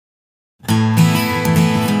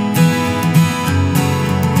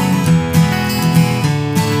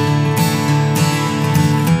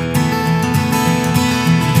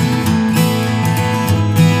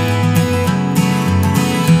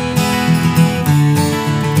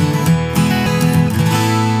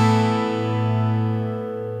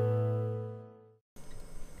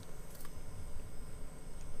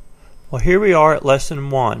Well, here we are at Lesson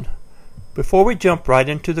 1. Before we jump right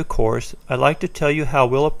into the course, I'd like to tell you how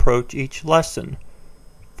we'll approach each lesson.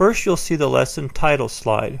 First, you'll see the lesson title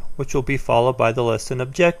slide, which will be followed by the lesson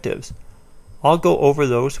objectives. I'll go over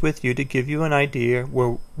those with you to give you an idea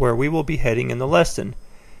where we will be heading in the lesson.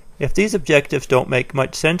 If these objectives don't make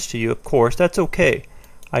much sense to you, of course, that's okay.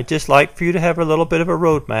 I'd just like for you to have a little bit of a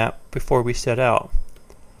roadmap before we set out.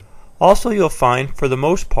 Also, you'll find, for the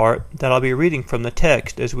most part, that I'll be reading from the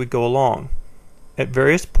text as we go along. At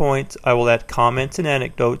various points, I will add comments and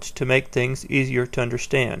anecdotes to make things easier to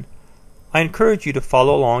understand. I encourage you to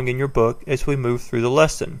follow along in your book as we move through the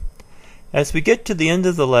lesson. As we get to the end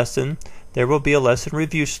of the lesson, there will be a lesson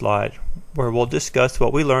review slide where we'll discuss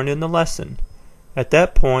what we learned in the lesson. At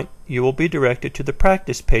that point, you will be directed to the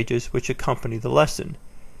practice pages which accompany the lesson.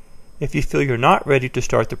 If you feel you're not ready to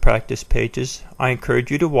start the practice pages, I encourage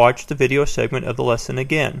you to watch the video segment of the lesson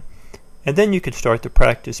again, and then you can start the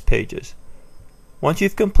practice pages. Once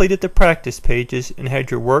you've completed the practice pages and had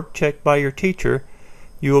your work checked by your teacher,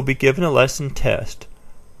 you will be given a lesson test.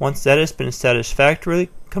 Once that has been satisfactorily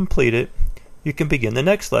completed, you can begin the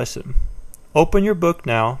next lesson. Open your book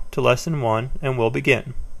now to Lesson 1 and we'll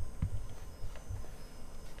begin.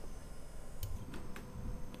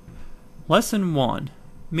 Lesson 1.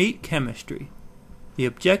 Meet Chemistry. The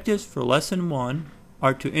objectives for Lesson 1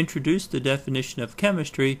 are to introduce the definition of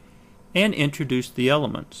chemistry and introduce the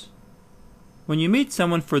elements. When you meet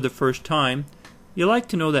someone for the first time, you like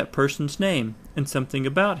to know that person's name and something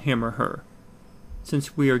about him or her.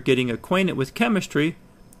 Since we are getting acquainted with chemistry,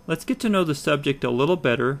 let's get to know the subject a little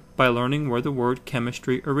better by learning where the word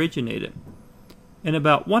chemistry originated. In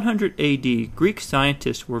about 100 AD, Greek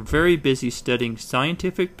scientists were very busy studying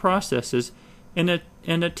scientific processes in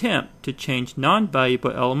an attempt to change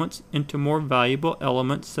non-valuable elements into more valuable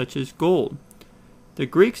elements such as gold. The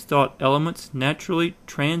Greeks thought elements naturally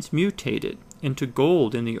transmutated into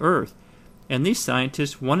gold in the earth, and these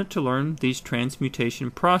scientists wanted to learn these transmutation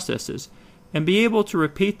processes and be able to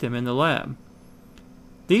repeat them in the lab.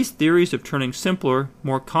 These theories of turning simpler,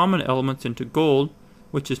 more common elements into gold,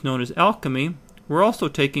 which is known as alchemy, were also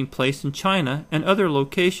taking place in China and other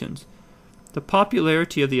locations. The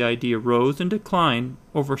popularity of the idea rose and declined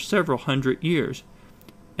over several hundred years,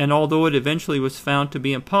 and although it eventually was found to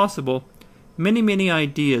be impossible, many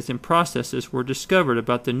ideas and processes were discovered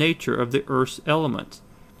about the nature of the Earth's elements.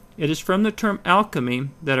 It is from the term alchemy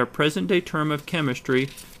that our present-day term of chemistry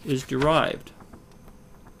is derived.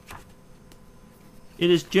 It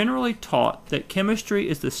is generally taught that chemistry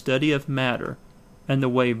is the study of matter and the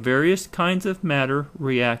way various kinds of matter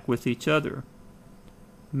react with each other.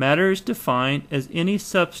 Matter is defined as any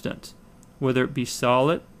substance, whether it be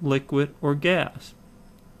solid, liquid, or gas.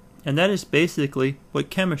 And that is basically what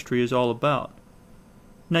chemistry is all about.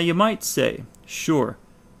 Now you might say, sure,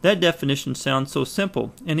 that definition sounds so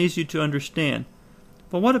simple and easy to understand,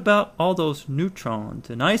 but what about all those neutrons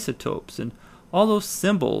and isotopes and all those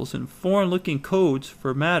symbols and foreign-looking codes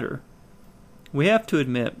for matter? We have to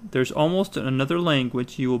admit there's almost another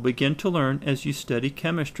language you will begin to learn as you study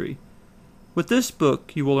chemistry. With this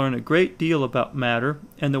book, you will learn a great deal about matter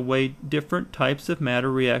and the way different types of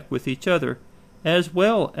matter react with each other, as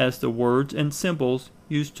well as the words and symbols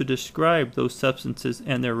used to describe those substances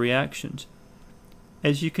and their reactions.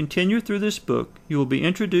 As you continue through this book, you will be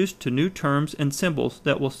introduced to new terms and symbols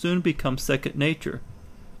that will soon become second nature.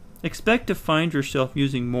 Expect to find yourself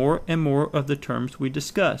using more and more of the terms we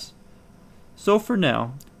discuss. So for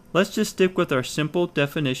now, let's just stick with our simple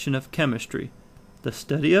definition of chemistry, the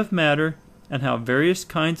study of matter and how various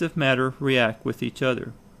kinds of matter react with each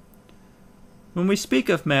other. When we speak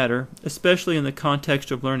of matter, especially in the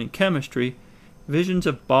context of learning chemistry, visions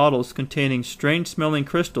of bottles containing strange-smelling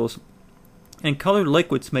crystals and colored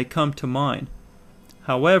liquids may come to mind.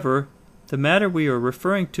 However, the matter we are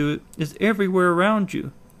referring to is everywhere around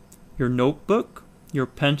you. Your notebook, your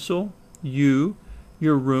pencil, your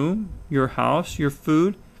room, your house, your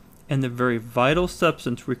food, and the very vital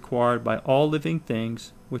substance required by all living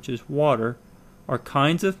things, which is water, are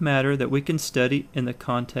kinds of matter that we can study in the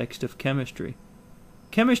context of chemistry.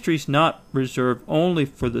 Chemistry is not reserved only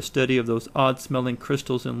for the study of those odd-smelling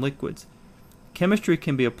crystals and liquids. Chemistry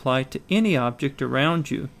can be applied to any object around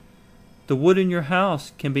you. The wood in your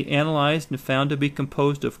house can be analyzed and found to be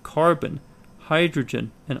composed of carbon,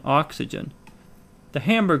 hydrogen, and oxygen. The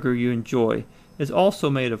hamburger you enjoy is also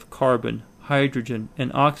made of carbon, hydrogen,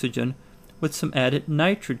 and oxygen with some added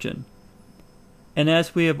nitrogen. And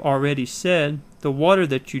as we have already said, the water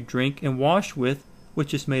that you drink and wash with,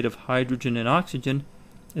 which is made of hydrogen and oxygen,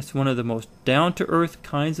 is one of the most down-to-earth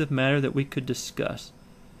kinds of matter that we could discuss.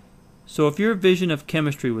 So if your vision of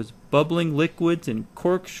chemistry was bubbling liquids in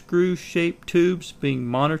corkscrew-shaped tubes being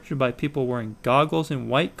monitored by people wearing goggles and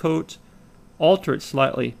white coats, alter it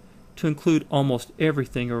slightly to include almost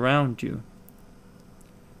everything around you.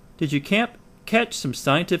 Did you catch some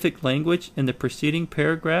scientific language in the preceding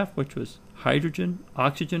paragraph, which was hydrogen,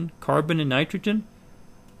 oxygen, carbon, and nitrogen?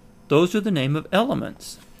 Those are the name of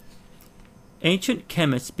elements. Ancient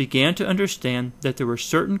chemists began to understand that there were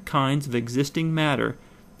certain kinds of existing matter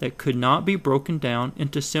that could not be broken down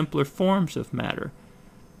into simpler forms of matter.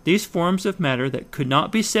 These forms of matter that could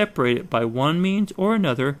not be separated by one means or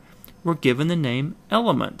another were given the name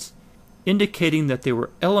elements, indicating that they were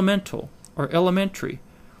elemental or elementary,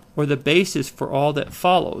 or the basis for all that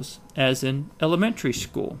follows, as in elementary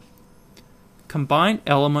school. Combined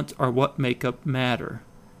elements are what make up matter.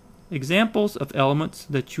 Examples of elements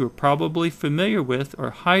that you are probably familiar with are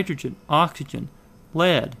hydrogen, oxygen,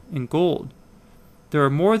 lead, and gold. There are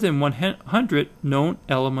more than 100 known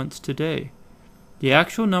elements today. The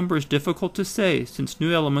actual number is difficult to say since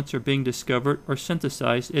new elements are being discovered or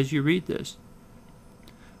synthesized as you read this.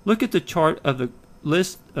 Look at the chart of the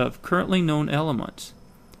list of currently known elements.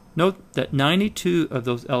 Note that 92 of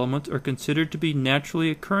those elements are considered to be naturally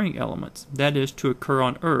occurring elements, that is, to occur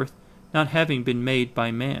on Earth, not having been made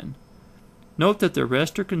by man. Note that the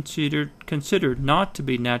rest are considered not to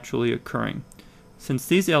be naturally occurring, since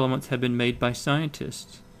these elements have been made by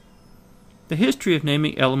scientists. The history of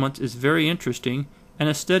naming elements is very interesting and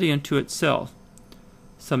a study unto itself.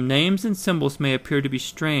 Some names and symbols may appear to be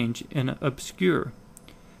strange and obscure.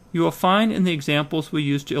 You will find in the examples we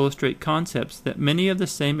use to illustrate concepts that many of the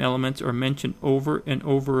same elements are mentioned over and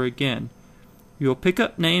over again. You will pick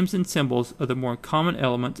up names and symbols of the more common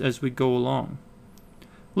elements as we go along.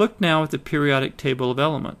 Look now at the periodic table of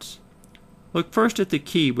elements. Look first at the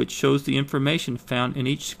key, which shows the information found in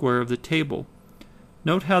each square of the table.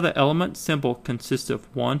 Note how the element symbol consists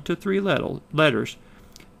of 1 to 3 letters,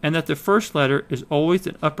 and that the first letter is always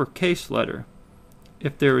an uppercase letter.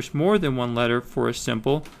 If there is more than one letter for a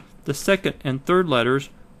symbol, the second and third letters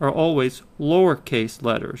are always lowercase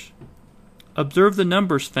letters. Observe the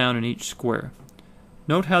numbers found in each square.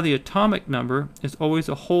 Note how the atomic number is always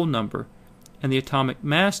a whole number, and the atomic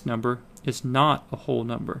mass number is not a whole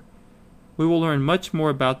number. We will learn much more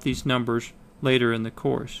about these numbers later in the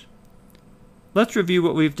course. Let's review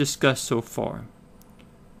what we've discussed so far.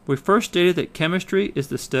 We first stated that chemistry is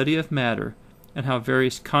the study of matter and how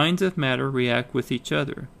various kinds of matter react with each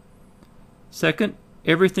other. Second,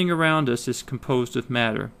 everything around us is composed of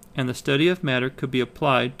matter, and the study of matter could be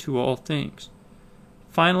applied to all things.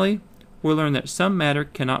 Finally, we'll learn that some matter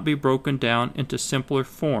cannot be broken down into simpler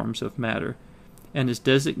forms of matter and is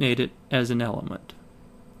designated as an element.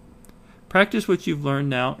 Practice what you've learned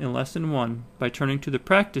now in Lesson 1 by turning to the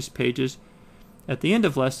practice pages at the end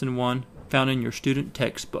of Lesson 1 found in your student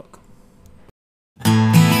textbook.